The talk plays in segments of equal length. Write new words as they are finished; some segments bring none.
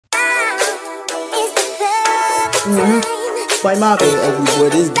White Mafia. Hey, ugly boy,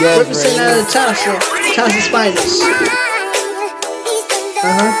 this gas Represent out of Tasha. Tasha's finest.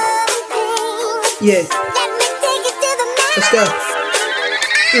 Yeah. Let's go.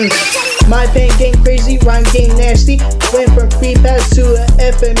 My pen game crazy, rhyme game nasty. Went from free pass to a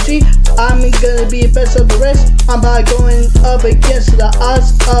FMG. I'm gonna be best of the rest. I'm by going up against the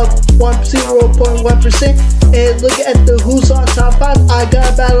odds of 0.1%. And look at the who's on top 5. I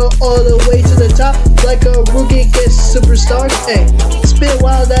got battle all the way to the top, like a rookie gets superstars. Hey, it's been a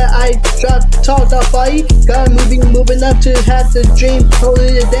while that I dropped talked off body. Got moving up to have the dream,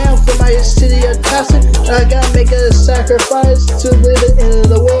 holding it down for my city of Tasha. I gotta make a sacrifice to live it in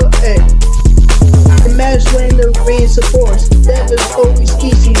the world. Hey. Imagine when the rain supports. Death is always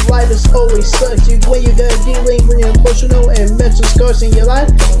easy, life is always sucks. When you got dealing with emotional and mental scars in your life.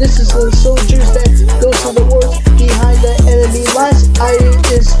 This is the soldiers that go to the wars behind the enemy lines. I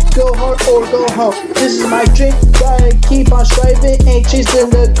just go hard or go home. This is my dream, gotta keep on striving and chasing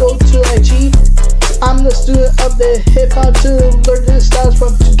the goal to achieve. I'm the student of the hip hop to learn the styles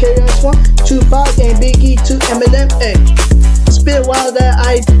from 2KS1, Tupac and Biggie to Eminem. Ay. It's been a while that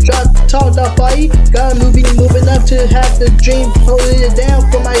I dropped talked off body. Gotta moving up to have the dream, holding it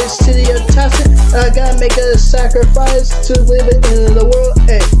down for my city of Tasha. I gotta make a sacrifice to live it in the world.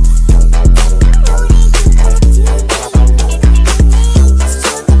 Ay.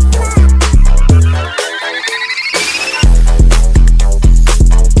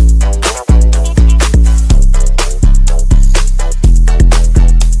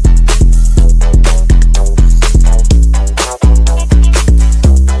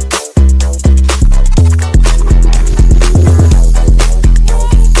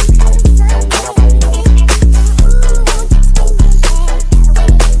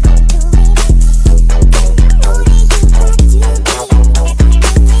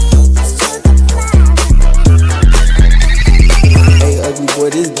 Boy,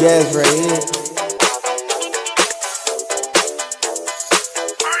 this gas right here.